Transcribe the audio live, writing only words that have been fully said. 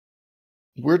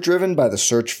We're driven by the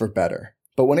search for better.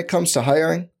 But when it comes to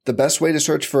hiring, the best way to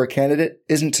search for a candidate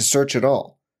isn't to search at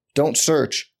all. Don't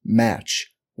search,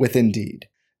 match with Indeed.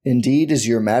 Indeed is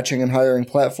your matching and hiring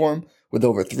platform with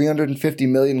over 350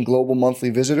 million global monthly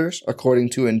visitors,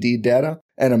 according to Indeed data,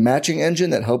 and a matching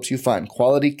engine that helps you find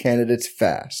quality candidates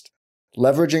fast.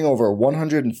 Leveraging over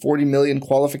 140 million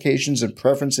qualifications and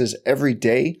preferences every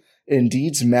day,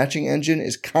 Indeed's matching engine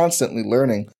is constantly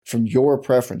learning from your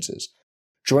preferences.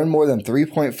 Join more than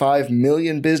 3.5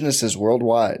 million businesses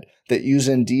worldwide that use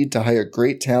Indeed to hire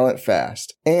great talent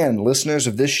fast. And listeners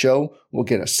of this show will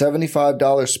get a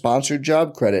 $75 sponsored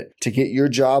job credit to get your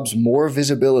jobs more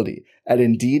visibility at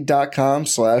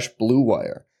Indeed.com/Blue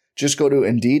Wire. Just go to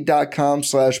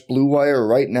Indeed.com/Blue Wire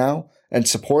right now and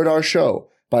support our show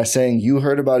by saying you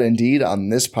heard about Indeed on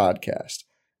this podcast.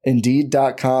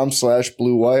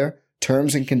 Indeed.com/Blue Wire.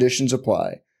 Terms and conditions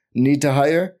apply. Need to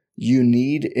hire? You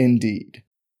need Indeed.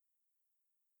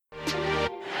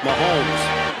 Mahomes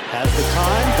has the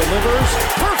time, delivers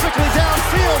perfectly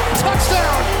downfield.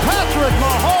 Touchdown! Patrick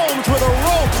Mahomes with a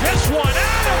rope. This one,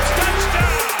 Adams,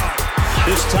 touchdown!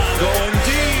 This time going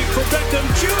deep for Beckham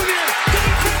Jr. Did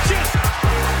he catch it?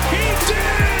 He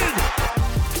did!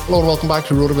 Hello and welcome back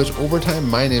to RotoViz Overtime.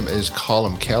 My name is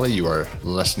Colin Kelly. You are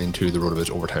listening to the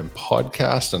RotoViz Overtime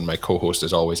podcast, and my co-host,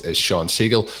 as always, is Sean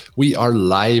Siegel. We are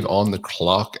live on the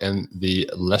clock in the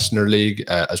Listener League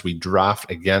as we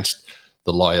draft against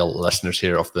the loyal listeners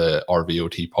here of the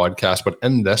RVOT podcast. But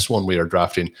in this one, we are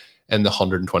drafting in the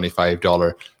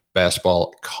 $125 best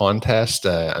ball contest,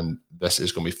 and this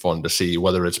is going to be fun to see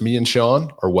whether it's me and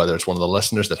Sean or whether it's one of the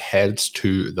listeners that heads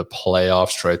to the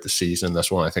playoffs throughout the season.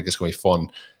 This one, I think, is going to be fun,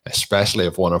 especially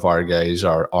if one of our guys,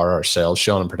 or ourselves,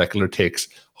 Sean in particular, takes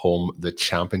home the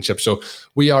championship. So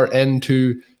we are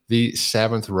into the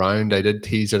 7th round. I did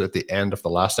tease it at the end of the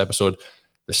last episode.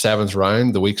 The 7th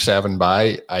round, the week 7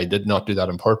 bye. I did not do that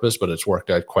on purpose, but it's worked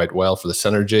out quite well for the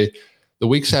synergy. The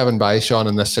week 7 bye, Sean,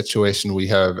 in this situation, we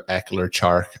have Eckler,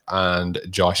 Chark, and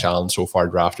Josh Allen so far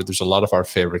drafted. There's a lot of our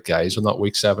favorite guys on that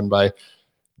week 7 bye.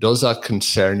 Does that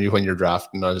concern you when you're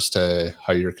drafting as to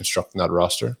how you're constructing that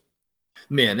roster?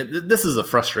 Man, this is a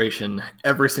frustration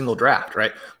every single draft,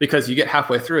 right? Because you get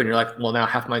halfway through and you're like, well, now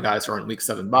half my guys are on week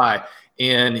 7 bye,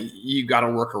 and you got to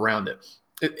work around it.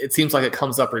 It seems like it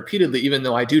comes up repeatedly, even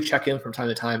though I do check in from time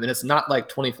to time, and it's not like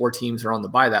 24 teams are on the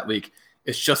bye that week.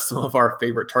 It's just some of our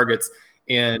favorite targets,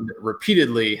 and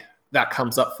repeatedly that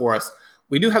comes up for us.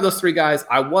 We do have those 3 guys.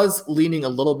 I was leaning a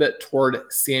little bit toward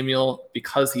Samuel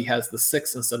because he has the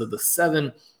 6 instead of the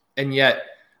 7, and yet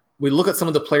we look at some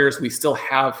of the players we still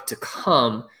have to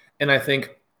come, and I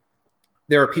think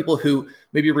there are people who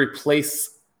maybe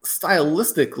replace,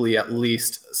 stylistically at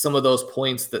least, some of those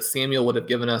points that Samuel would have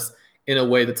given us in a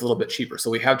way that's a little bit cheaper. So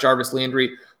we have Jarvis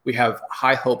Landry. We have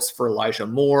high hopes for Elijah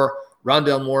Moore.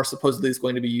 Rondale Moore supposedly is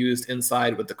going to be used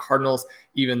inside with the Cardinals,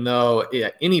 even though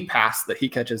any pass that he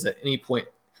catches at any point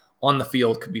on the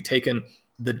field could be taken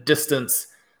the distance.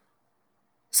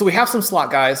 So we have some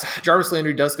slot guys. Jarvis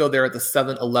Landry does go there at the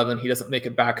 7-11. He doesn't make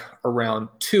it back around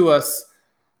to us.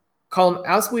 Colin,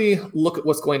 as we look at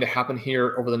what's going to happen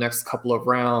here over the next couple of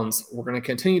rounds, we're going to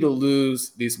continue to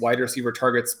lose these wide receiver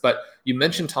targets. But you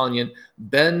mentioned Tonyan.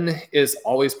 Ben is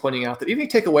always pointing out that even if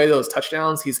you take away those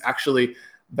touchdowns, he's actually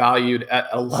valued at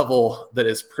a level that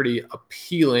is pretty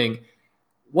appealing.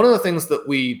 One of the things that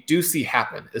we do see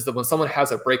happen is that when someone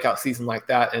has a breakout season like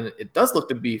that, and it does look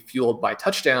to be fueled by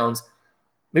touchdowns,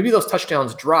 maybe those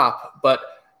touchdowns drop, but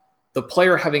the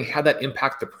player having had that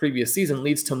impact the previous season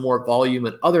leads to more volume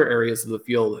in other areas of the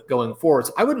field going forward.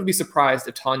 So I wouldn't be surprised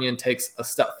if Tonyan takes a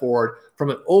step forward from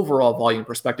an overall volume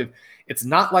perspective. It's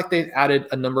not like they've added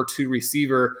a number 2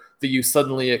 receiver that you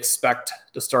suddenly expect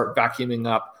to start vacuuming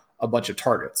up a bunch of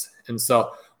targets. And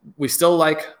so we still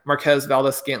like Marquez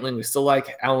Valdes-Scantling. We still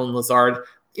like Allen Lazard.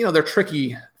 You know, they're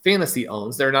tricky fantasy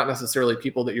owns. They're not necessarily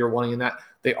people that you're wanting in that.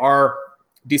 They are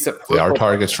decent. They are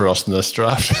targets for us in this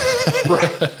draft.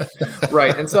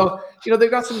 Right. And so, you know, they've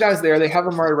got some guys there. They have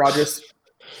Amari Rodgers,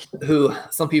 who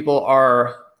some people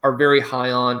are very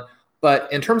high on.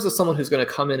 But in terms of someone who's going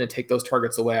to come in and take those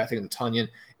targets away, I think that Tonyan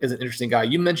is an interesting guy.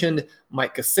 You mentioned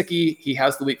Mike Gesicki. He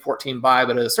has the week 14 bye,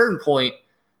 but at a certain point,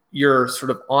 you're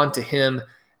sort of on to him.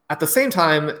 At the same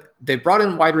time, they brought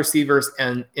in wide receivers,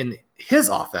 and in his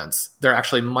offense, there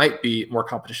actually might be more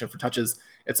competition for touches.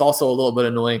 It's also a little bit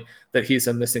annoying that he's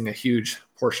missing a huge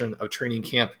portion of training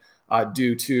camp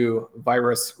due to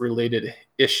virus-related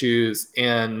issues.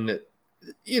 And,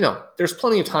 you know, there's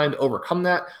plenty of time to overcome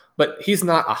that, but he's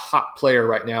not a hot player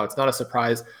right now. It's not a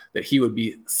surprise that he would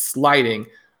be sliding.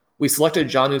 We selected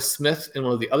Jonnu Smith in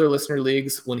one of the other listener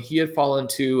leagues when he had fallen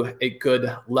to a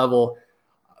good level.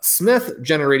 Smith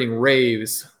generating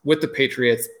raves with the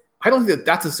Patriots, I don't think that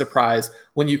that's a surprise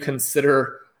when you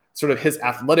consider sort of his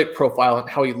athletic profile and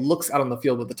how he looks out on the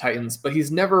field with the Titans, but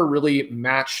he's never really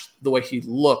matched the way he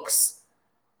looks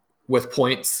with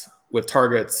points, with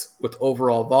targets, with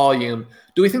overall volume.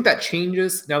 Do we think that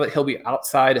changes now that he'll be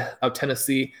outside of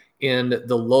Tennessee in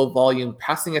the low volume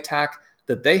passing attack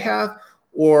that they have?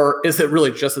 Or is it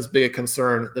really just as big a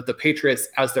concern that the Patriots,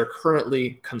 as they're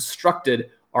currently constructed,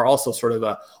 are also sort of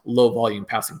a low volume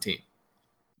passing team?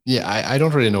 Yeah, I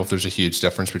don't really know if there's a huge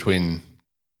difference between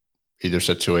either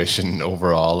situation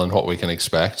overall and what we can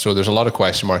expect. So there's a lot of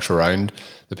question marks around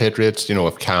the Patriots. You know,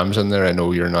 if Cam's in there, I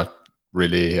know you're not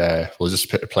really, we'll just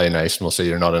play nice and we'll say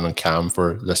you're not in on Cam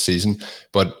for this season.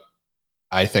 But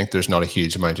I think there's not a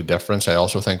huge amount of difference. I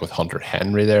also think with Hunter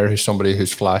Henry there, who's somebody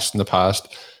who's flashed in the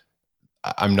past,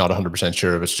 I'm not 100%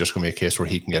 sure if it's just going to be a case where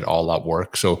he can get all that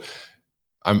work. So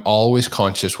I'm always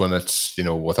conscious when it's, you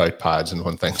know, without pads and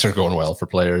when things are going well for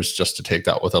players, just to take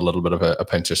that with a little bit of a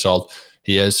pinch of salt.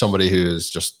 He is somebody who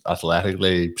is just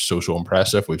athletically so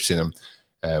impressive. We've seen him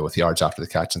with yards after the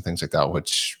catch and things like that,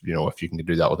 which, you know, if you can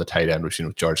do that with a tight end, we've seen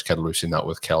with George Kittle, we've seen that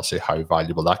with Kelsey, how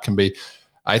valuable that can be.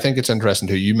 I think it's interesting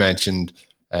too. You mentioned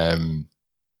Tanya,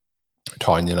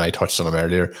 and I touched on him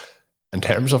earlier. In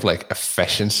terms of like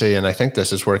efficiency, and I think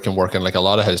this is where it can work. And like a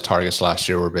lot of his targets last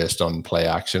year were based on play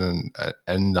action. And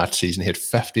in that season, he had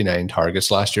 59 targets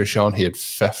last year, Sean. He had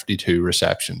 52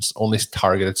 receptions, only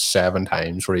targeted 7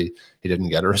 times where he didn't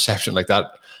get a reception. Like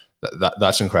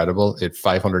that's incredible. He had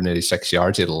 586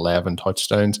 yards. He had 11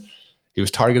 touchdowns. He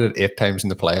was targeted 8 times in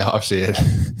the playoffs.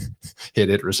 He had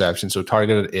 8 receptions. So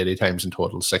targeted 80 times in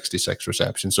total, 66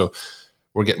 receptions. So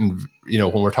we're getting, you know,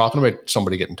 when we're talking about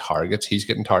somebody getting targets, he's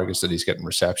getting targets that he's getting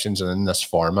receptions. And in this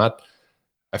format,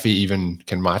 if he even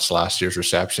can match last year's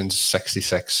receptions,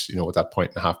 66, you know, with that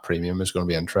 1.5 premium is going to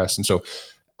be interesting. So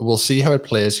we'll see how it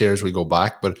plays here as we go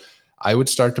back. But I would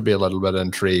start to be a little bit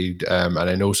intrigued. And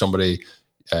I know somebody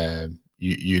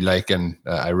you like, and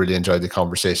I really enjoyed the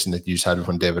conversation that you had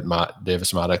when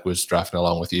Davis Maddock was drafting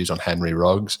along with you on Henry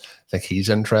Ruggs. I think he's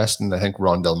interesting. I think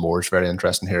Rondell Moore is very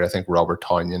interesting here. I think Robert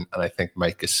Tonyan and I think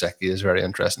Mike Gesicki is very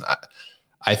interesting.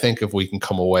 I think if we can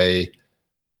come away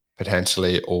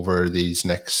potentially over these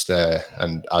next,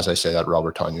 and as I say that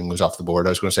Robert Tonyan goes off the board, I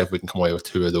was going to say if we can come away with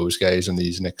 2 of those guys and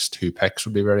these next 2 picks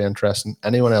would be very interesting.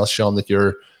 Anyone else, Sean, that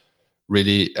you're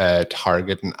really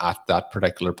targeting at that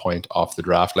particular point off the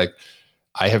draft? Like,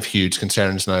 I have huge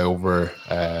concerns now over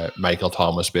Michael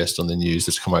Thomas based on the news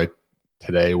that's come out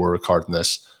today. We're recording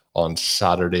this on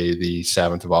Saturday, the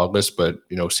 7th of August, but,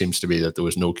 you know, seems to be that there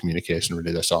was no communication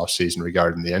really this offseason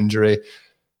regarding the injury.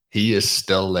 He is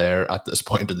still there at this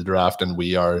point of the draft, and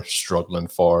we are struggling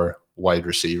for wide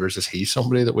receivers. Is he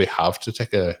somebody that we have to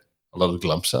take a little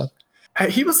glimpse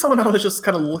at? He was someone I was just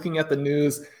kind of looking at the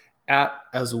news at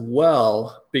as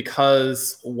well,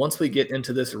 because once we get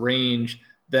into this range,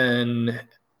 then,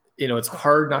 you know, it's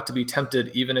hard not to be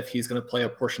tempted, even if he's going to play a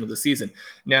portion of the season.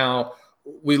 Now,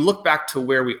 we look back to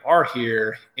where we are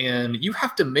here, and you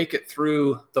have to make it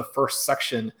through the first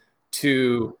section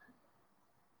to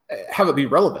have it be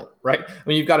relevant, right? I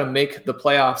mean, you've got to make the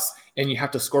playoffs, and you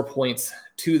have to score points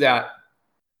to that.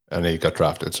 And he got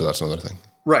drafted, so that's another thing.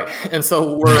 Right. And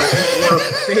so we're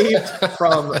saved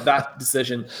from that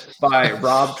decision by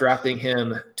Rob drafting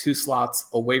him 2 slots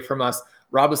away from us.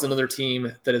 Rob is another team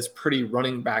that is pretty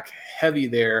running back heavy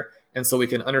there. And so we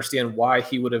can understand why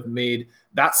he would have made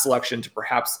that selection to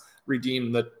perhaps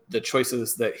redeem the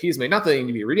choices that he's made. Not that they need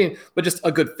to be redeemed, but just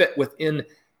a good fit within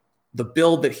the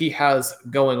build that he has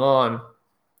going on.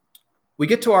 We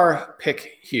get to our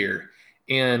pick here,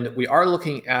 and we are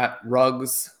looking at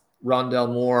Ruggs,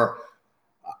 Rondell Moore.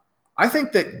 I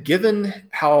think that given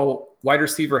how wide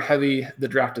receiver heavy the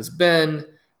draft has been,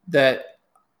 that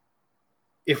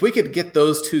if we could get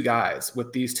those 2 guys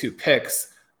with these 2 picks,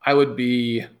 I would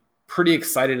be pretty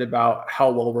excited about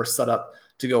how well we're set up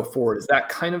to go forward. Is that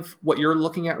kind of what you're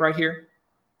looking at right here?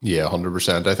 Yeah,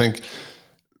 100%. I think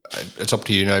it's up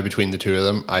to you now between the 2 of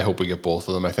them. I hope we get both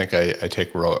of them. I think I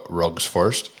take Ruggs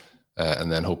first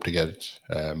and then hope to get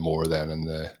more then in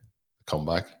the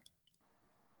comeback.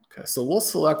 Okay, so we'll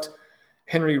select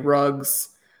Henry Ruggs.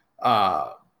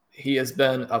 He has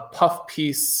been a puff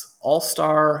piece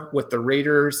all-star with the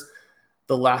Raiders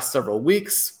the last several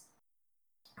weeks.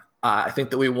 I think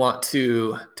that we want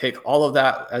to take all of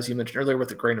that, as you mentioned earlier,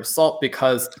 with a grain of salt,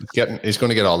 because he's going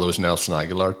to get all those Nelson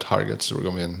Aguilar targets. So we're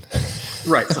going to be in.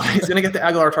 Right. So he's going to get the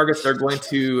Aguilar targets. They're going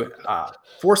to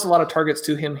force a lot of targets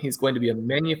to him. He's going to be a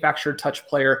manufactured touch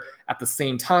player at the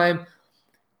same time.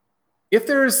 If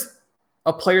there's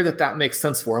a player that makes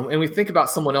sense for. And we think about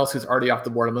someone else who's already off the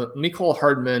board. Mecole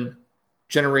Hardman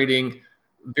generating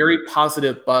very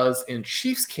positive buzz in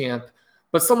Chiefs camp,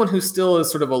 but someone who still is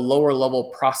sort of a lower level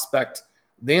prospect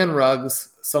than Ruggs,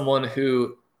 someone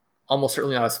who almost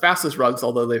certainly not as fast as Ruggs,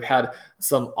 although they've had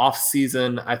some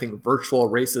off-season, I think, virtual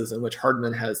races in which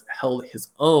Hardman has held his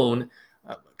own.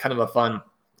 Kind of a fun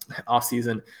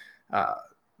off-season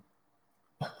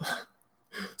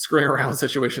screwing around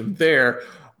situation there.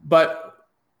 But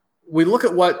we look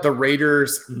at what the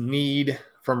Raiders need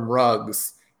from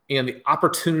Ruggs and the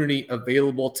opportunity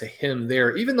available to him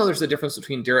there, even though there's a difference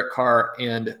between Derek Carr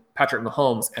and Patrick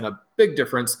Mahomes, and a big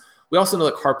difference. We also know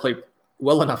that Carr played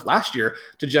well enough last year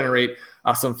to generate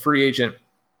some free agent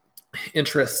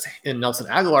interest in Nelson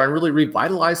Aguilar and really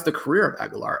revitalize the career of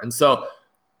Aguilar. And so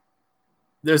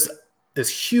there's this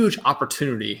huge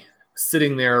opportunity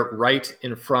sitting there right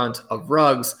in front of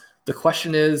Ruggs. The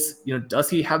question is, does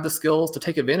he have the skills to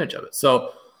take advantage of it?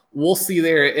 So we'll see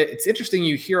there. It's interesting.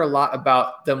 You hear a lot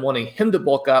about them wanting him to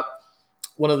bulk up.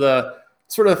 One of the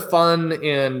sort of fun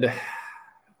and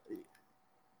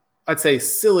I'd say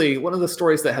silly, one of the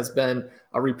stories that has been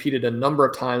repeated a number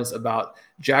of times about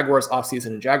Jaguars offseason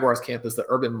and Jaguars camp is that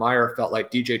Urban Meyer felt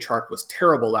like DJ Chark was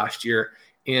terrible last year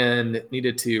and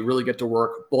needed to really get to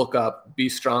work, bulk up, be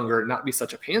stronger, not be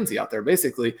such a pansy out there,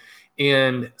 basically.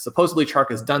 And supposedly Chark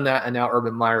has done that, and now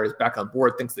Urban Meyer is back on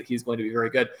board, thinks that he's going to be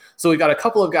very good. So we got a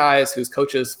couple of guys whose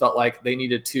coaches felt like they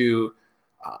needed to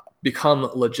become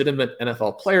legitimate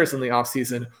NFL players in the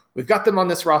offseason. We've got them on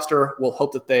this roster. We'll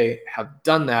hope that they have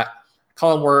done that.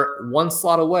 Colin, we're one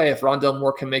slot away. If Rondale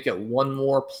Moore can make it one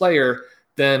more player,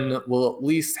 then we'll at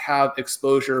least have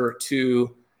exposure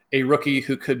to a rookie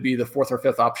who could be the fourth or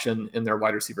fifth option in their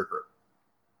wide receiver group.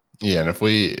 Yeah,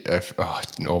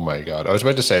 and oh my God, I was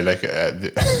about to say,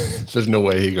 there's no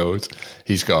way he goes.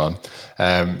 He's gone.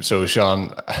 So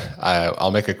Sean, I'll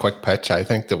make a quick pitch. I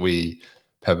think that we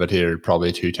pivot here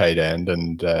probably to tight end,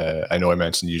 and I know I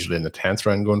mentioned usually in the 10th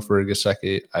round going for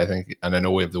Gesicki. I think, and I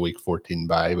know we have the week 14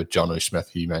 bye, but John O. Smith,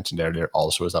 who you mentioned earlier,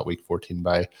 also has that week 14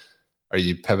 bye. Are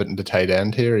you pivoting to tight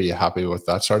end here? Are you happy with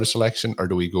that sort of selection, or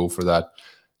do we go for that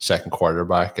second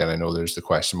quarterback? And I know there's the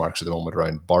question marks at the moment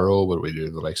around Burrow, but we do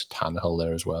the likes of Tannehill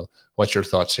there as well. What's your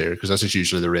thoughts here? Because this is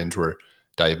usually the range we're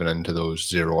diving into, those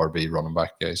 0 RB running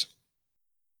back guys.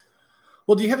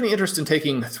 Well, do you have any interest in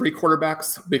taking 3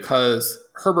 quarterbacks? Because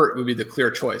Herbert would be the clear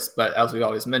choice, but as we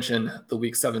always mention, the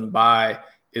week 7 bye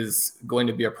is going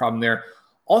to be a problem there.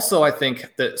 Also, I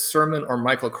think that Sermon or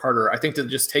Michael Carter, I think that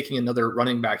just taking another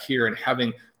running back here and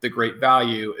having the great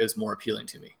value is more appealing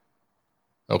to me.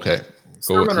 Okay.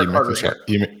 Sermon or Carter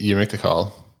here? You make the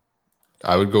call.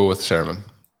 I would go with Sermon.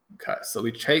 Okay, so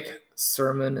we take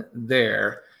Sermon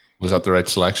there. Was that the right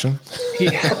selection?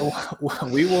 Yeah,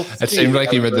 we will see. It seemed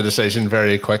like you made the decision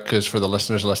very quick, because for the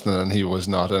listeners listening, and he was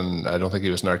not, and I don't think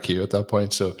he was in our queue at that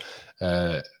point. So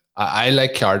I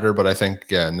like Carter, but I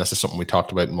think, and this is something we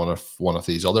talked about in one of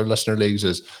these other listener leagues,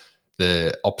 is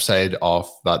the upside of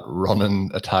that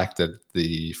running attack that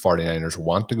the 49ers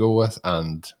want to go with,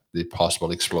 and the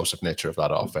possible explosive nature of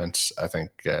that offense. I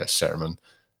think Sermon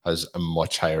has a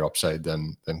much higher upside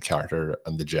than Carter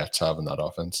and the Jets have in that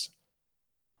offense.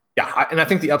 Yeah, and I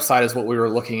think the upside is what we were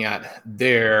looking at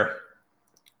there.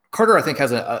 Carter, I think,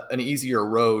 has an easier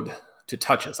road to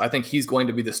touches. I think he's going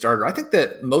to be the starter. I think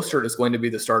that Mostert is going to be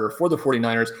the starter for the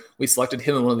 49ers. We selected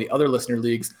him in one of the other listener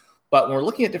leagues. But when we're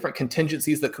looking at different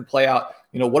contingencies that could play out,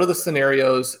 what are the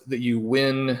scenarios that you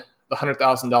win the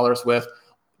 $100,000 with?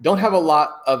 Don't have a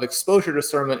lot of exposure to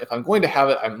Sermon. If I'm going to have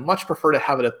it, I much prefer to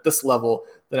have it at this level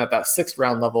than at that 6th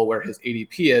round level where his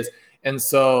ADP is. And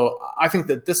so I think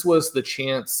that this was the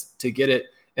chance to get it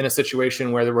in a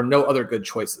situation where there were no other good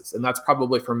choices. And that's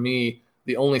probably, for me,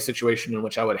 the only situation in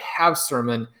which I would have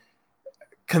Sermon,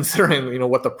 considering,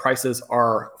 what the prices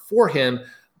are for him.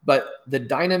 But the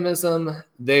dynamism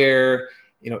there,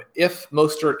 if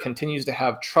Mostert continues to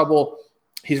have trouble,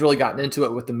 he's really gotten into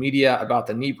it with the media about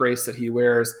the knee brace that he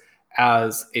wears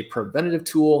as a preventative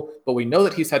tool. But we know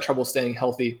that he's had trouble staying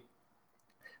healthy.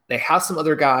 They have some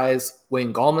other guys.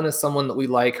 Wayne Gallman is someone that we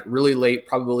like really late,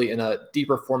 probably in a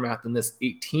deeper format than this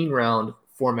 18-round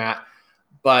format.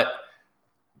 But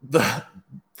the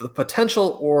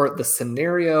potential or the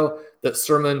scenario that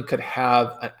Sermon could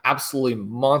have an absolutely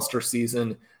monster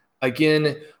season,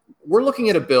 again, we're looking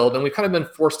at a build, and we've kind of been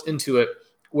forced into it,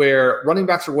 where running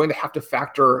backs are going to have to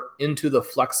factor into the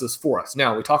flexes for us.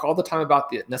 Now, we talk all the time about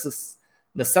the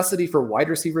necessity for wide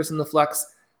receivers in the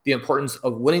flex, the importance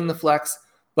of winning the flex,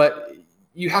 but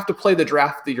you have to play the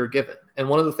draft that you're given. And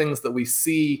one of the things that we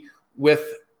see with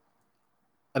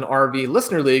an RV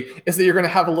listener league is that you're going to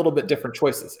have a little bit different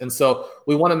choices. And so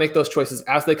we want to make those choices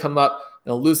as they come up.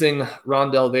 Losing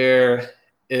Rondell there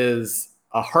is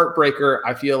a heartbreaker.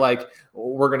 I feel like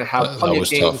we're going to have plenty of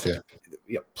games. Tough,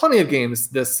 yeah. Plenty of games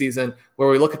this season where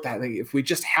we look at that. Like, if we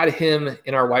just had him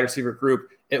in our wide receiver group,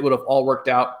 it would have all worked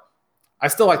out. I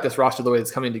still like this roster the way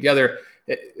it's coming together.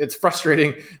 It's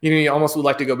frustrating. You almost would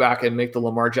like to go back and make the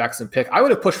Lamar Jackson pick. I would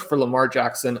have pushed for Lamar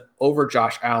Jackson over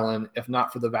Josh Allen if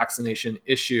not for the vaccination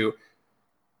issue.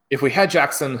 If we had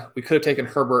Jackson, we could have taken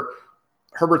Herbert.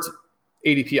 Herbert's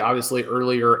ADP obviously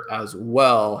earlier as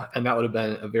well, and that would have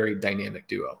been a very dynamic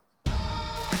duo.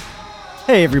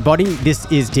 Hey everybody, this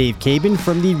is Dave Cabin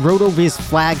from the RotoViz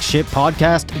flagship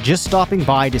podcast, just stopping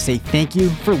by to say thank you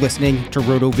for listening to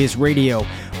RotoViz Radio.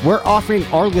 We're offering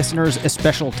our listeners a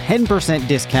special 10%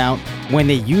 discount when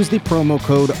they use the promo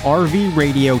code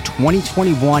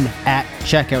RVRadio2021 at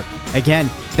checkout. Again,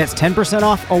 that's 10%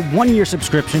 off a one-year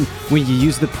subscription when you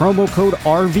use the promo code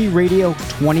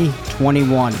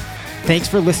RVRadio2021. Thanks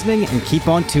for listening and keep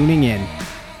on tuning in.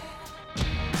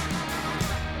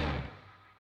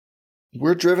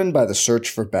 We're driven by the search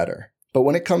for better. But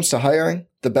when it comes to hiring,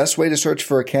 the best way to search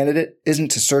for a candidate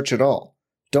isn't to search at all.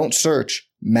 Don't search,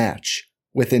 match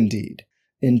with Indeed.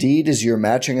 Indeed is your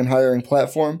matching and hiring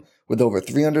platform with over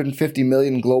 350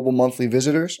 million global monthly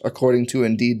visitors, according to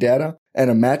Indeed data, and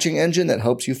a matching engine that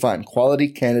helps you find quality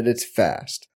candidates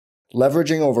fast.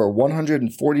 Leveraging over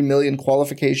 140 million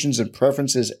qualifications and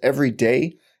preferences every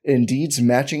day, Indeed's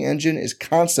matching engine is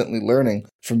constantly learning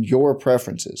from your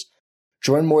preferences.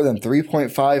 Join more than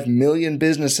 3.5 million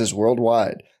businesses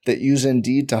worldwide that use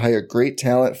Indeed to hire great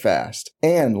talent fast.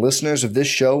 And listeners of this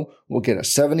show will get a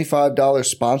 $75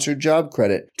 sponsored job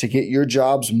credit to get your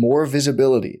jobs more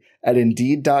visibility at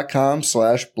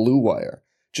Indeed.com/Blue Wire.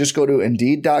 Just go to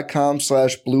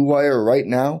Indeed.com/Blue Wire right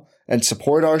now and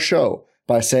support our show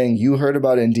by saying you heard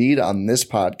about Indeed on this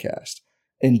podcast.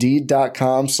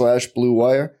 Indeed.com/Blue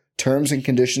Wire. Terms and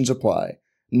conditions apply.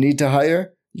 Need to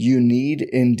hire? You need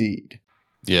Indeed.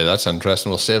 Yeah, that's interesting.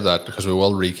 We'll save that because we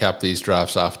will recap these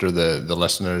drafts after the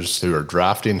listeners who are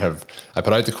drafting I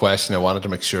put out the question. I wanted to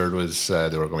make sure it was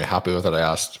they were going to be happy with it. I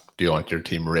asked, do you want your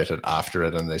team rated after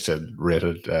it? And they said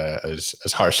rated as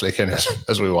harshly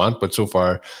as we want. But so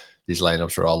far, these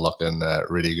lineups are all looking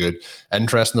really good.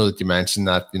 Interesting though that you mentioned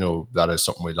that, that is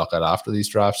something we look at after these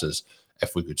drafts is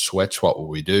if we could switch, what would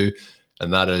we do?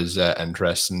 And that is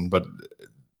interesting. But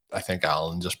I think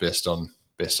Allen, just based on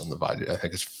the value, I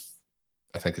think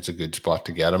it's a good spot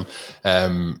to get him.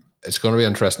 It's going to be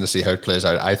interesting to see how it plays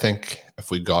out. I think if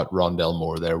we got Rondell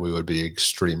Moore there, we would be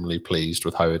extremely pleased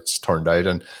with how it's turned out.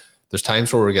 And there's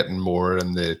times where we're getting more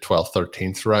in the 12th,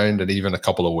 13th round, and even a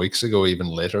couple of weeks ago, even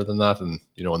later than that. And,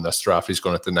 in this draft, he's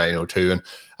going at the 902. And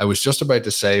I was just about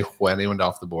to say when he went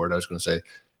off the board, I was going to say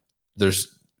there's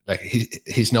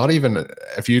he's not even,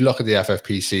 if you look at the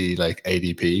FFPC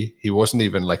ADP, he wasn't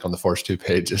even on the first two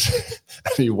pages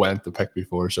and he went the pick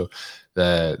before. So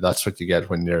that's what you get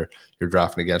when you're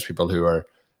drafting against people who are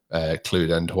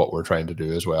clued into what we're trying to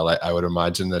do as well. I would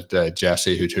imagine that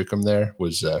Jesse, who took him there,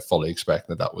 was fully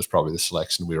expecting that was probably the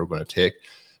selection we were going to take.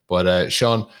 But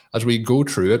Sean, as we go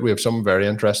through it, we have some very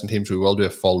interesting teams. We will do a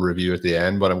full review at the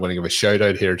end, but I'm going to give a shout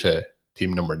out here to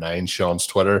team number 9, Sean's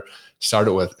Twitter.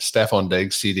 Started with Stephon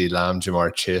Diggs, CD Lamb,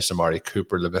 Jamar Chase, Amari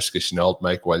Cooper, Laviska Shenault,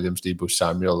 Mike Williams, Deebo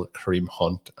Samuel, Kareem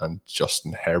Hunt, and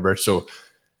Justin Herbert. So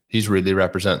he's really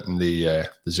representing the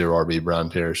Zero RB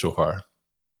brand here so far.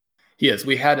 He is.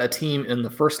 We had a team in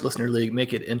the first listener league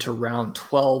make it into round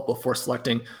 12 before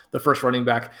selecting the first running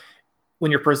back. When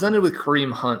you're presented with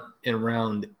Kareem Hunt in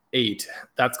round 8,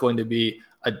 that's going to be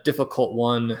a difficult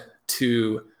one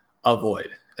to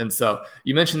avoid. And so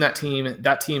you mentioned that team.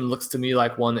 That team looks to me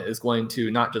like one that is going to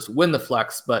not just win the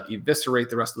flex, but eviscerate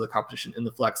the rest of the competition in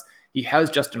the flex. He has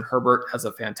Justin Herbert as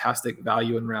a fantastic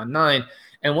value in round 9.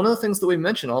 And one of the things that we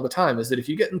mention all the time is that if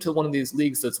you get into one of these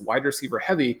leagues that's wide receiver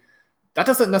heavy, that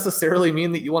doesn't necessarily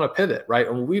mean that you want to pivot, right?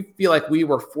 And we feel like we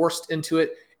were forced into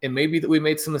it, and maybe that we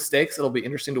made some mistakes. It'll be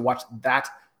interesting to watch that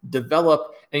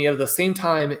develop. And yet at the same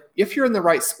time, if you're in the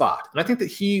right spot, and I think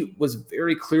that he was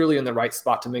very clearly in the right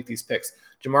spot to make these picks.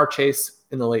 Jamar Chase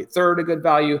in the late 3rd, a good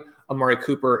value. Amari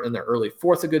Cooper in the early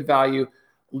 4th, a good value.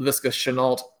 Laviska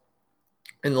Shenault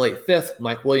in the late 5th.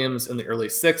 Mike Williams in the early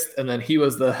 6th. And then he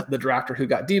was the drafter who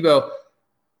got Deebo.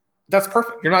 That's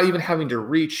perfect. You're not even having to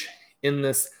reach in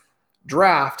this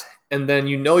draft. And then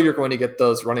you're going to get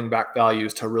those running back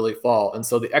values to really fall. And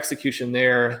so the execution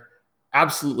there,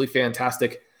 absolutely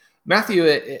fantastic. Matthew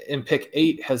in pick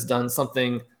 8 has done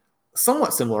something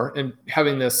somewhat similar in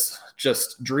having this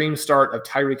just dream start of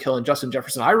Tyreek Hill and Justin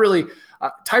Jefferson. I really,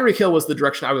 Tyreek Hill was the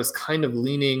direction I was kind of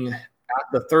leaning at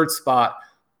the third spot,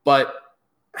 but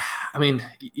I mean,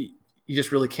 you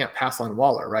just really can't pass on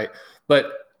Waller, right?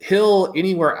 But Hill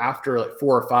anywhere after like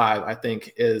 4 or 5, I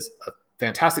think is a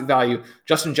fantastic value.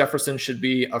 Justin Jefferson should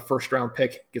be a first round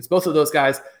pick, gets both of those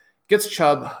guys, gets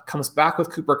Chubb, comes back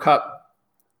with Cooper Kupp.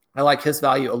 I like his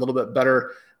value a little bit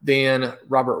better than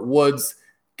Robert Woods,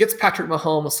 gets Patrick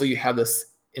Mahomes. So you have this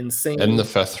insane in the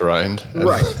 5th round,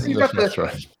 right? So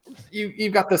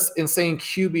you've got this insane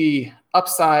QB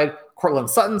upside. Cortland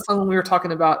Sutton, someone we were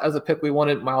talking about as a pick we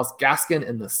wanted. Myles Gaskin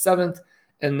in the 7th,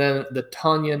 and then the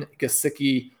Tanyan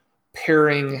Gesicki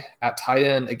pairing at tight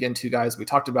end. Again, 2 guys we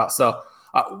talked about. So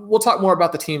we'll talk more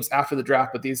about the teams after the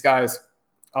draft, but these guys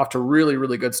off to really,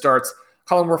 really good starts.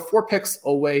 Colin, we're 4 picks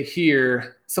away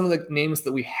here. Some of the names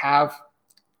that we have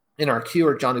in our queue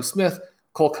are Jonnu Smith,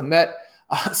 Cole Kmet,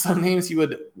 some names you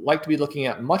would like to be looking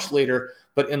at much later.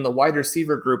 But in the wide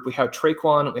receiver group, we have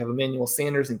Traquan, we have Emmanuel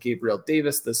Sanders, and Gabriel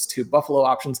Davis. Those 2 Buffalo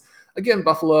options. Again,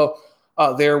 Buffalo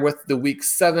there with the week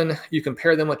 7. You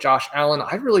compare them with Josh Allen.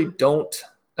 I really don't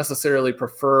necessarily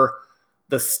prefer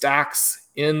the stacks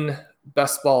in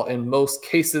best ball in most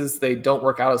cases. They don't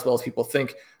work out as well as people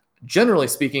think, generally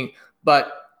speaking.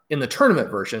 But in the tournament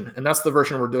version, and that's the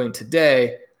version we're doing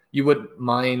today, you wouldn't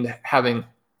mind having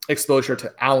exposure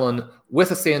to Allen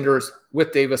with a Sanders,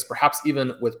 with Davis, perhaps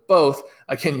even with both.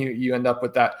 Again, you end up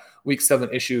with that week 7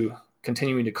 issue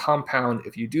continuing to compound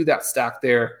if you do that stack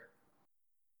there.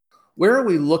 Where are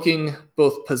we looking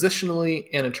both positionally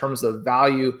and in terms of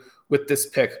value with this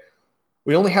pick?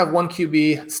 We only have 1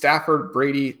 QB, Stafford,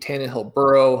 Brady, Tannehill,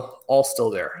 Burrow, all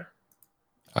still there.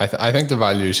 I think the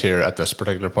values here at this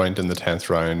particular point in the 10th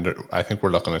round, I think we're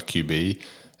looking at QB.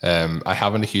 I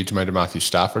haven't a huge amount of Matthew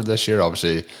Stafford this year.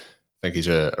 Obviously, I think he's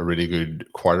a really good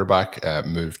quarterback,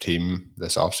 move team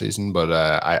this offseason, but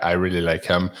I really like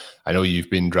him. I know you've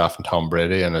been drafting Tom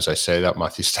Brady, and as I say that,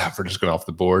 Matthew Stafford has gone off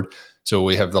the board. So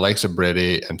we have the likes of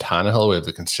Brady and Tannehill. We have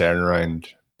the concern around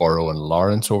Burrow and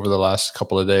Lawrence over the last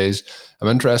couple of days. I'm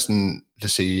interested to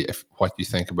see what you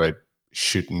think about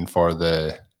shooting for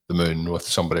the moon with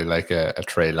somebody like a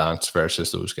Trey Lance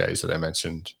versus those guys that I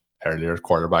mentioned earlier,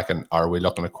 quarterback. And are we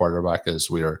looking at quarterback as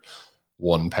we're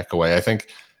 1 pick away? I think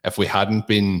if we hadn't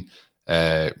been,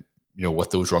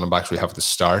 with those running backs we have at the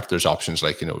start, there's options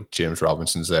like, James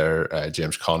Robinson's there,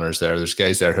 James Conner's there. There's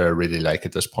guys there who I really like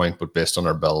at this point, but based on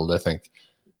our build, I think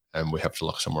we have to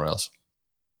look somewhere else.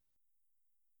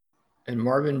 And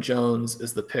Marvin Jones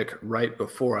is the pick right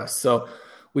before us. So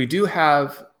we do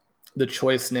have the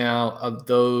choice now of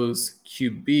those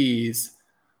QBs.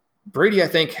 Brady, I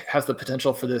think, has the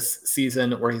potential for this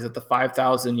season where he's at the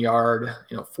 5,000 yard,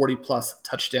 40 plus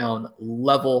touchdown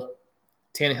level.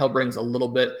 Tannehill brings a little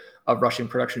bit of rushing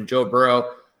production. Joe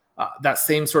Burrow, that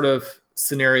same sort of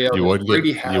scenario you would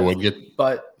Brady get, has.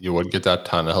 you would get that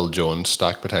Tannehill Jones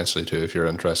stack potentially too if you're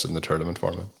interested in the tournament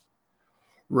format.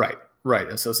 Right.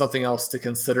 And so something else to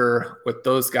consider with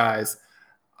those guys.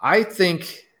 I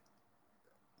think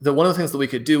that one of the things that we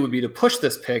could do would be to push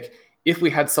this pick if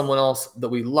we had someone else that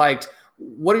we liked.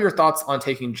 What are your thoughts on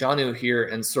taking Jonnu here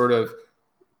and sort of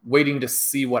waiting to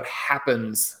see what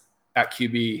happens at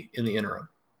QB in the interim?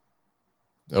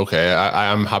 Okay,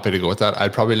 I'm happy to go with that.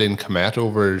 I'd probably lean Kmet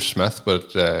over Smith,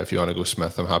 but if you want to go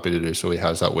Smith, I'm happy to do so. He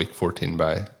has that week 14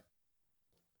 bye.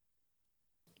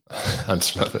 And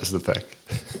Smith is the pick.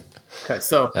 Okay,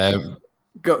 so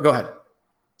go ahead.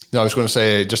 No, I was going to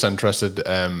say, just interested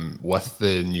with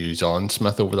the news on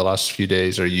Smith over the last few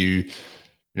days. Are you,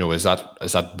 is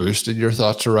that boosted your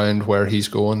thoughts around where he's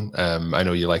going? I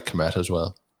know you like Kmet as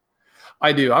well.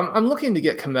 I do. I'm looking to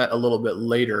get Kmet a little bit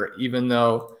later, even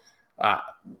though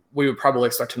we would probably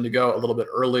expect him to go a little bit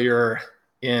earlier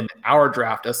in our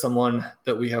draft as someone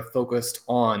that we have focused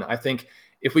on. I think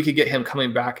if we could get him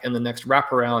coming back in the next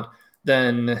wraparound,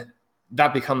 then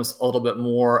that becomes a little bit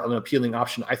more of an appealing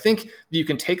option. I think you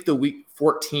can take the week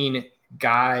 14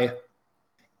 guy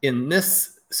in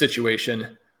this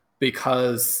situation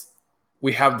because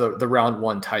we have the round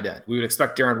 1 tight end. We would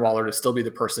expect Darren Waller to still be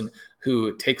the person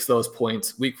who takes those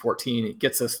points week 14. It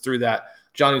gets us through that.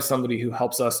 Johnny's somebody who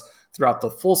helps us throughout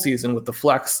the full season with the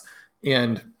flex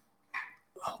and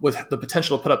with the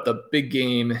potential to put up the big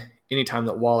game anytime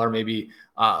that Waller maybe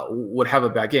would have a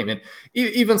bad game. And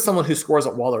even someone who scores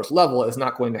at Waller's level is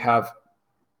not going to have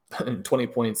 20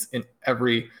 points in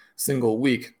every single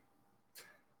week.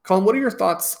 Colin, what are your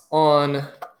thoughts on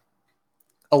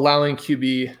allowing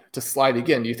QB to slide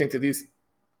again? Do you think that these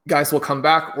guys will come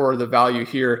back, or the value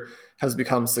here has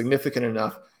become significant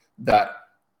enough that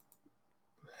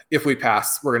if we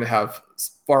pass, we're going to have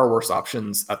far worse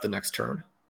options at the next turn.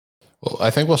 Well, I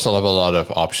think we'll still have a lot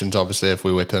of options, obviously, if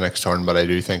we wait to the next turn, but I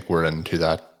do think we're into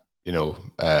that.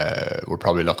 We're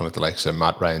probably looking at the likes of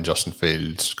Matt Ryan, Justin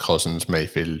Fields, Cousins,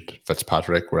 Mayfield,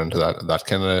 Fitzpatrick. We're into that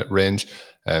kind of range.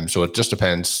 So it just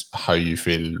depends how you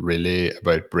feel really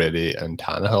about Brady and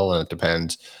Tannehill, and it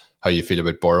depends how you feel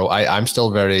about Burrow. I'm still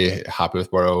very happy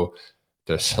with Burrow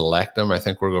to select him. I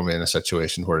think we're going to be in a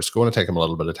situation where it's going to take him a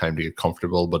little bit of time to get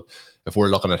comfortable, but if we're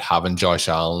looking at having Josh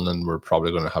Allen, and we're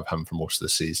probably going to have him for most of the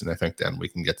season, I think then we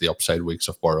can get the upside weeks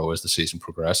of Burrow as the season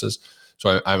progresses.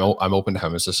 So I'm open to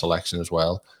him as a selection as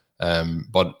well.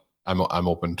 But I'm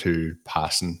open to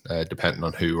passing, depending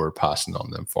on who we're passing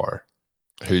on them for.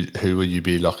 Who would you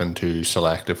be looking to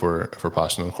select if we're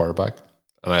passing on a quarterback?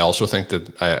 And I also think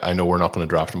that I know we're not going to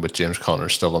draft him, but James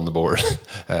Conner's still on the board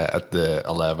at the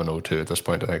 11:02 at this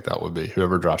point. I think that would be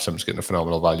whoever drafts him is getting a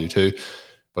phenomenal value too.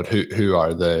 But who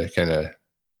are the kind of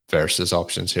versus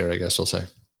options here, I guess I'll say?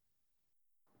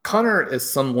 Conner is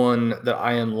someone that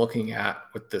I am looking at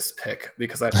with this pick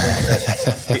because I think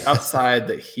that the upside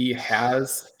that he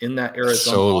has in that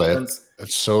Arizona offense.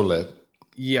 It's so lit.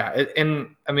 Yeah.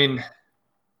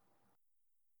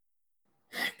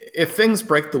 If things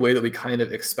break the way that we kind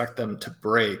of expect them to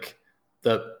break,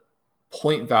 the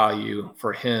point value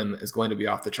for him is going to be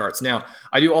off the charts. Now,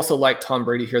 I do also like Tom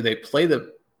Brady here. They play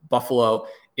the Buffalo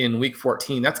in week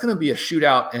 14. That's going to be a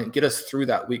shootout and get us through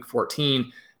that week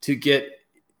 14 to get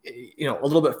a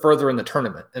little bit further in the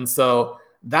tournament. And so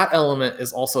that element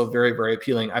is also very, very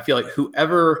appealing. I feel like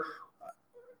whoever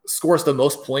scores the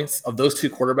most points of those two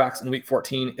quarterbacks in week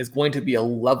 14 is going to be a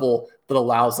level that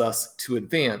allows us to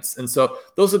advance. And so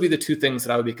those would be the two things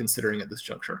that I would be considering at this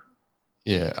juncture.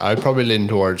 Yeah, I'd probably lean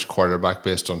towards quarterback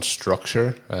based on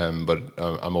structure, but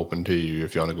I'm open to you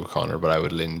if you want to go Conner, but I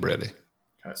would lean Brady.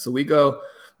 Okay, so we go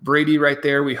Brady right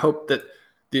there. We hope that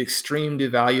the extreme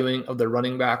devaluing of the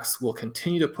running backs will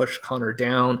continue to push Conner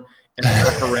down and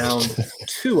back around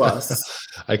to us.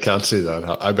 I can't see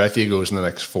that. I bet he goes in the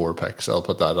next 4 picks. I'll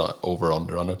put that over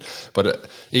under on it. But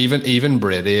even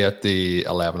Brady at the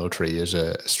 11:03 is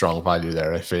a strong value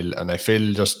there, I feel. And I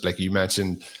feel just like you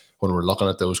mentioned, when we're looking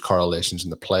at those correlations in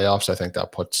the playoffs, I think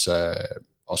that puts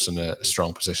us in a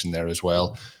strong position there as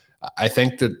well. I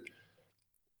think that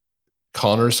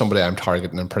Conner is somebody I'm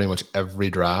targeting in pretty much every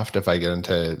draft if I get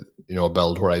into a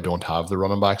build where I don't have the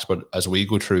running backs. But as we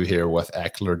go through here with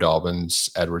Eckler, Dobbins,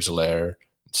 Edwards-Helaire,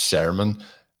 Sermon,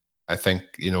 I think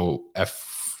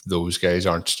if those guys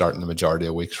aren't starting the majority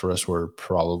of weeks for us, we're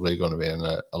probably going to be in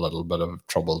a little bit of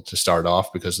trouble to start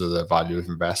off because of the value we've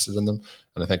invested in them.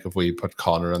 And I think if we put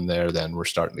Conner in there, then we're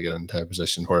starting to get into a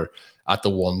position where at the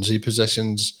onesie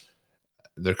positions,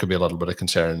 there could be a little bit of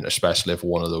concern, especially if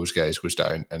one of those guys goes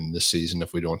down in the season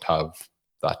if we don't have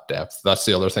that depth. That's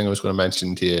the other thing I was going to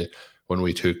mention to you when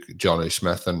we took Johnny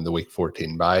Smith in the week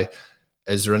 14 bye.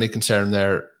 Is there any concern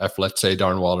there if, let's say,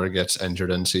 Darren Waller gets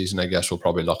injured in season? I guess we'll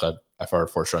probably look at if our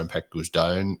first round pick goes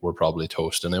down, we're probably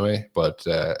toast anyway. But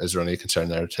is there any concern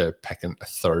there to picking a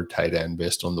third tight end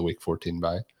based on the week 14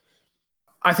 bye?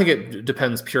 I think it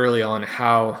depends purely on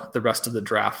how the rest of the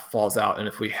draft falls out and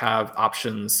if we have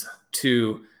options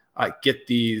to get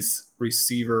these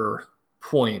receiver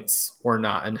points or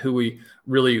not, and who we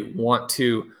really want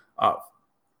to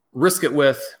risk it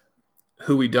with,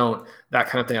 who we don't, that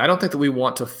kind of thing. I don't think that we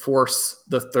want to force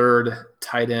the third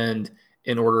tight end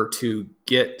in order to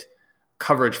get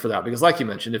coverage for that, because like you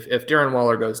mentioned, if Darren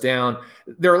Waller goes down,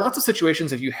 there are lots of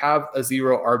situations if you have a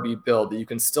 0 RB build that you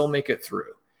can still make it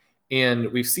through.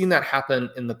 And we've seen that happen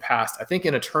in the past. I think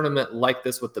in a tournament like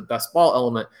this with the best ball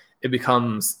element, it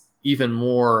becomes even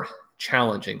more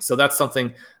challenging. So that's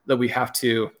something that we have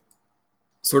to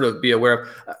sort of be aware of.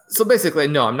 So basically,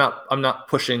 no, I'm not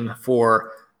pushing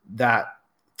for that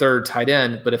third tight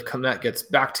end, but if Kmet gets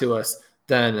back to us,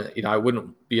 then I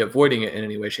wouldn't be avoiding it in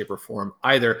any way, shape, or form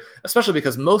either, especially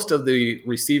because most of the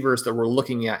receivers that we're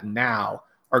looking at now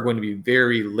are going to be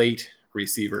very late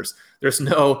receivers. There's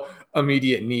no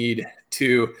immediate need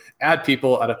to add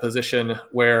people at a position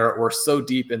where we're so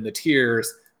deep in the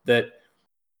tiers that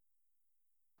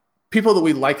people that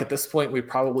we like at this point, we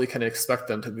probably can expect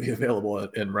them to be available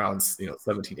in rounds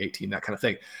 17, 18, that kind of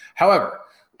thing. However,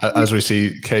 as we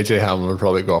see, KJ Hamler will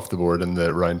probably go off the board in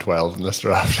the round 12 in this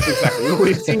draft. Exactly.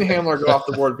 We've seen Hamler go off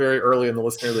the board very early in the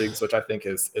listener leagues, which I think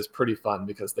is pretty fun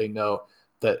because they know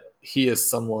that he is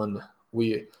someone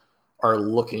we are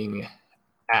looking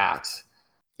at.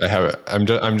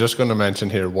 I'm just going to mention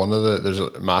here,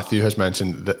 Matthew has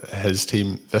mentioned that his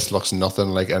team, this looks nothing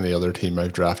like any other team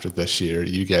I've drafted this year.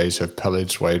 You guys have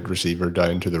pillaged wide receiver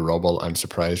down to the rubble. I'm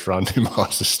surprised Randy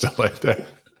Moss is still out there.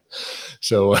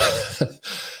 So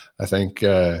I think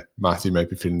Matthew might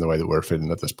be feeling the way that we're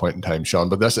feeling at this point in time, Sean.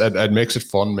 But this it makes it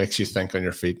fun, makes you think on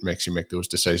your feet, makes you make those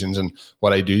decisions. And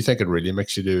what I do think it really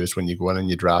makes you do is when you go in and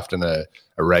you draft in a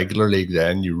regular league,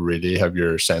 then you really have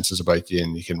your senses about you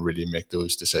and you can really make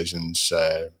those decisions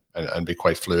and be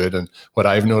quite fluid. And what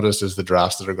I've noticed is the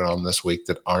drafts that are going on this week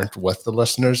that aren't with the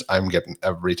listeners, I'm getting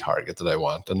every target that I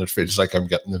want. And it feels like I'm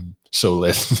getting them so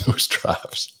late in those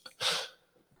drafts.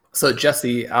 So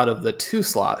Jesse out of the 2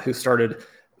 slot, who started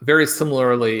very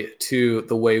similarly to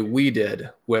the way we did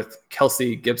with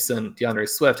Kelsey, Gibson, DeAndre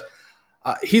Swift,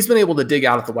 he's been able to dig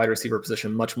out at the wide receiver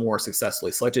position much more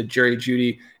successfully. Selected Jerry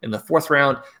Jeudy in the 4th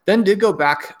round, then did go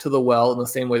back to the well in the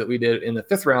same way that we did in the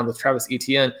 5th round with Travis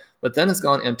Etienne, but then has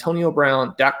gone Antonio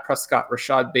Brown, Dak Prescott,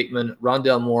 Rashad Bateman,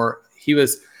 Rondale Moore. He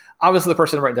was obviously the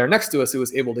person right there next to us who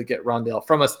was able to get Rondale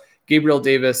from us, Gabriel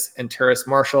Davis and Terrace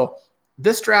Marshall.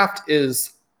 This draft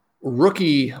is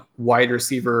rookie wide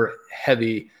receiver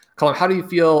heavy. Colin, how do you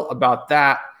feel about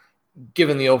that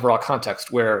given the overall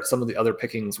context where some of the other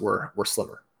pickings were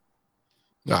slimmer?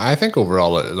 No, I think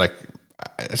overall,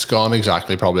 it's gone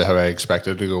exactly probably how I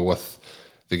expected to go with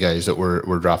the guys that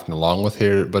we're drafting along with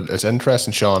here. But it's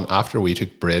interesting, Sean, after we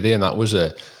took Brady, and that was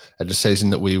a decision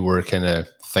that we were kind of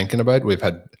thinking about. We've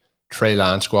had Trey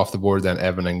Lance go off the board, then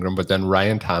Evan Ingram, but then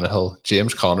Ryan Tannehill,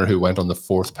 James Conner, who went on the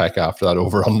 4th pick after that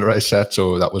over-under I set,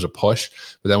 so that was a push.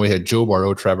 But then we had Joe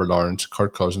Burrow, Trevor Lawrence,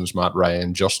 Kirk Cousins, Matt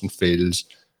Ryan, Justin Fields,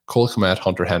 Cole Kmet,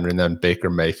 Hunter Henry, and then Baker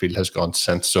Mayfield has gone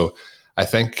since. So I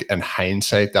think in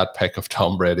hindsight, that pick of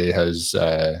Tom Brady has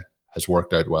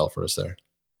worked out well for us there.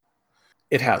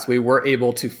 It has. We were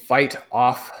able to fight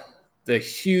off the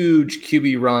huge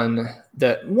QB run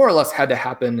that more or less had to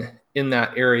happen in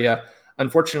that area.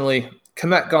 Unfortunately,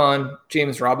 Kmet gone,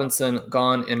 James Robinson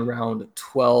gone in round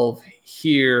 12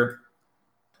 here.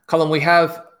 Colin, we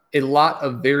have a lot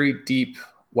of very deep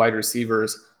wide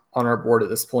receivers on our board at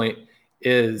this point.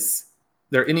 Is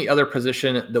there any other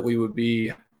position that we would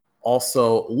be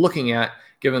also looking at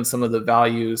given some of the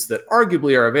values that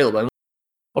arguably are available?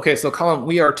 Okay, so Colin,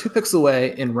 we are 2 picks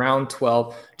away in round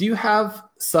 12. Do you have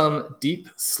some deep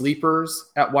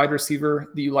sleepers at wide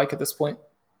receiver that you like at this point?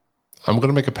 I'm going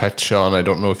to make a pick, Sean. I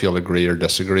don't know if you'll agree or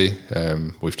disagree.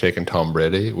 We've taken Tom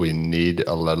Brady. We need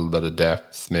a little bit of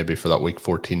depth, maybe for that week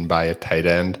 14 bye at tight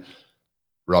end.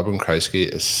 Rob Gronkowski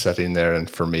is sitting there, and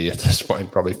for me at this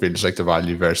point, probably feels like the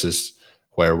value versus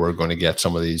where we're going to get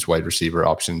some of these wide receiver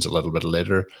options a little bit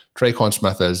later. Traquan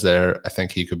Smith is there. I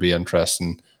think he could be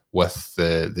interesting with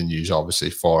the news,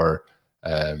 obviously, for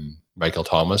Michael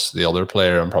Thomas. The other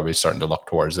player I'm probably starting to look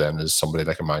towards then is somebody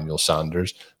like Emmanuel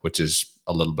Sanders, which is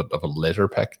a little bit of a later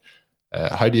pick.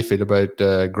 How do you feel about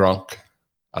Gronk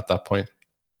at that point?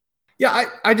 Yeah,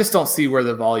 I just don't see where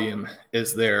the volume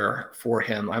is there for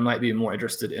him. I might be more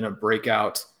interested in a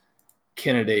breakout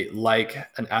candidate like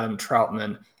an Adam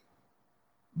Troutman.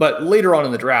 But later on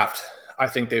in the draft, I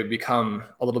think they would become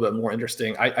a little bit more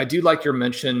interesting. I do like your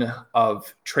mention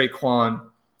of Traquan.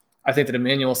 I think that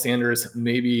Emmanuel Sanders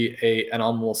may be an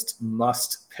almost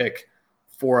must pick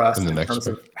for us in terms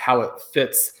of how it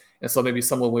fits. And so maybe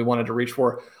someone we wanted to reach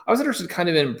for. I was interested kind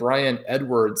of in Bryan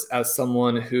Edwards as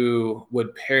someone who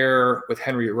would pair with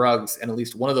Henry Ruggs and at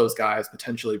least one of those guys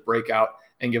potentially break out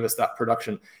and give us that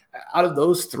production. Out of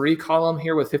those 3 column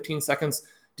here with 15 seconds,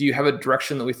 do you have a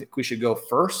direction that we think we should go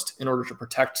first in order to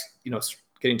protect,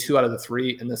 getting 2 out of the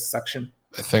 3 in this section?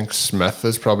 I think Smith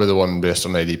is probably the one based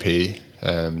on ADP.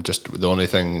 Just the only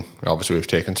thing, obviously we've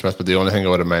taken Smith, but the only thing I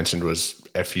would have mentioned was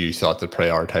if you thought that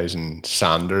prioritizing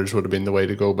Sanders would have been the way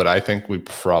to go. But I think we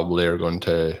probably are going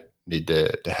to need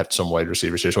to hit some wide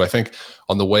receivers here. So I think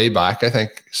on the way back, I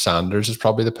think Sanders is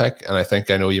probably the pick. And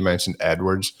I know you mentioned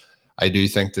Edwards. I do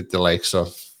think that the likes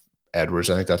of Edwards,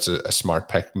 I think that's a smart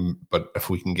pick. But if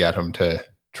we can get him to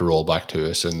roll back to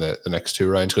us in the next 2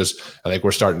 rounds, because I think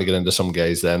we're starting to get into some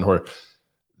guys then where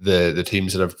the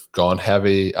teams that have gone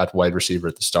heavy at wide receiver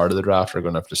at the start of the draft are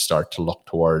going to have to start to look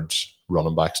towards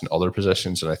running backs in other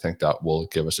positions. And I think that will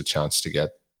give us a chance to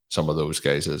get some of those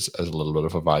guys as a little bit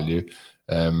of a value.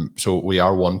 So we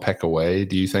are 1 pick away.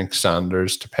 Do you think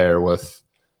Sanders to pair with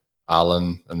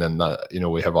Allen? And then that,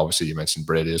 we have, obviously you mentioned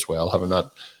Brady as well, having that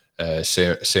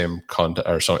same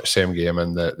game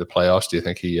in the playoffs. Do you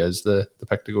think he is the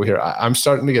pick to go here? I'm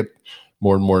starting to get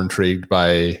more and more intrigued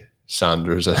by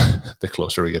Sanders the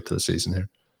closer we get to the season here.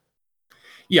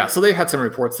 Yeah, so they've had some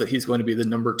reports that he's going to be the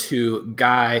number 2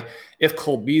 guy. If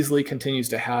Cole Beasley continues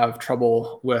to have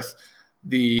trouble with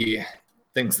the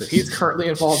things that he's currently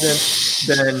involved in,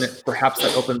 then perhaps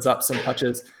that opens up some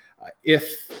touches.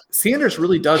 If Sanders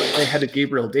really does play ahead of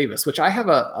Gabriel Davis, which I have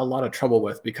a lot of trouble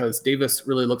with because Davis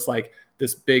really looks like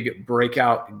this big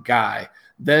breakout guy.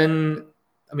 Then,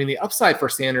 I mean, the upside for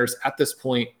Sanders at this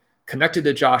point, connected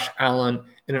to Josh Allen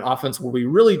in an offense where we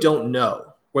really don't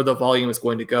know where the volume is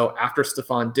going to go after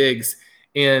Stephon Diggs,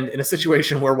 and in a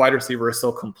situation where wide receiver is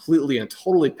so completely and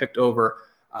totally picked over,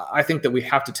 I think that we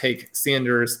have to take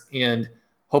Sanders and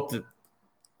hope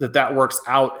that works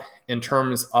out in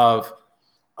terms of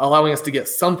allowing us to get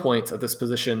some points at this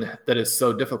position that is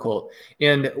so difficult.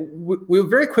 And we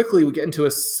very quickly we get into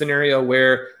a scenario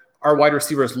where our wide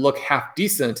receivers look half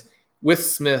decent with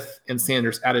Smith and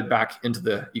Sanders added back into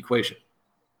the equation.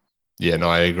 Yeah, no,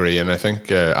 I agree. And I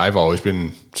think I've always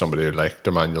been somebody who liked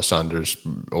Emmanuel Sanders.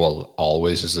 Well,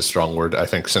 always is a strong word. I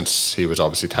think since he was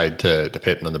obviously tied to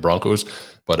Peyton and the Broncos.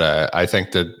 But I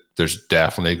think that there's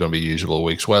definitely going to be usable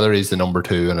weeks, whether he's the number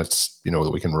 2 and it's,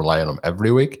 that we can rely on him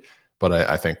every week. But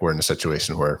I think we're in a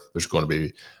situation where there's going to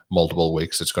be multiple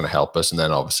weeks that's going to help us. And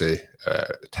then obviously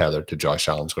tethered to Josh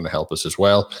Allen is going to help us as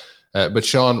well. But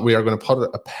Sean, we are going to put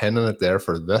a pin in it there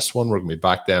for this one. We're going to be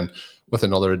back then with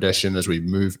another edition as we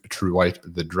move throughout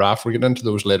the draft. We're getting into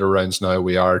those later rounds now.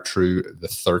 We are through the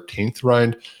 13th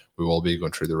round. We will be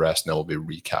going through the rest, and then we'll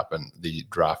be recapping the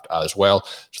draft as well.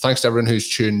 So thanks to everyone who's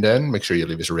tuned in. Make sure you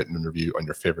leave us a written review on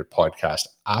your favorite podcast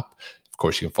app. Of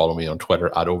course, you can follow me on Twitter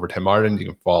at Overtime Ireland. You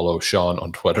can follow Sean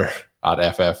on Twitter at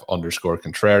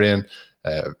FF_contrarian.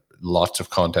 Lots of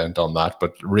content on that,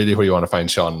 but really where you want to find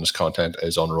Sean's content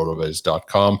is on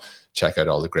RotoViz.com. Check out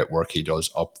all the great work he does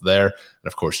up there. And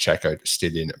of course, check out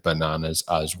Stealing Bananas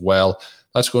as well.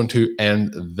 That's going to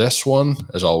end this one.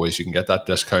 As always, you can get that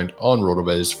discount on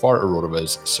RotoViz for a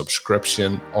RotoViz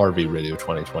subscription. RV Radio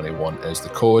 2021 is the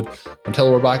code.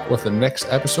 Until we're back with the next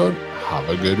episode, have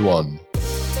a good one.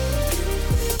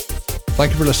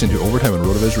 Thank you for listening to Overtime on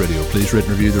RotoViz Radio. Please rate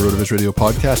and review the RotoViz Radio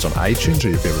podcast on iTunes or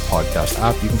your favorite podcast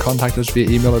app. You can contact us via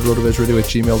email at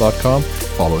rotovizradio@gmail.com.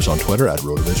 Follow us on Twitter at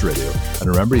RotoViz Radio. And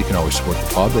remember, you can always support the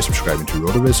pod by subscribing to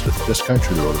RotoViz with a discount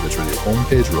through the RotoViz Radio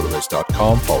homepage,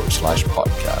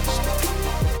 rotoviz.com/podcast.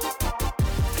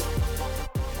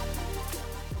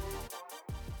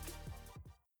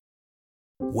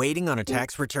 Waiting on a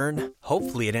tax return?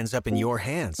 Hopefully it ends up in your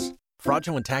hands.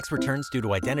 Fraudulent tax returns due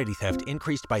to identity theft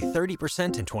increased by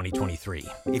 30% in 2023.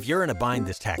 If you're in a bind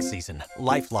this tax season,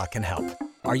 LifeLock can help.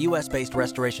 Our U.S.-based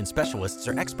restoration specialists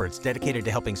are experts dedicated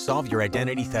to helping solve your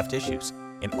identity theft issues.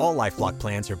 And all LifeLock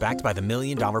plans are backed by the $1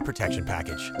 Million Protection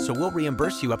Package. So we'll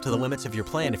reimburse you up to the limits of your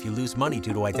plan if you lose money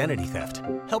due to identity theft.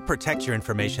 Help protect your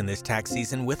information this tax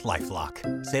season with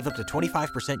LifeLock. Save up to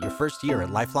 25% your first year at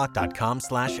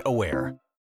LifeLock.com/aware.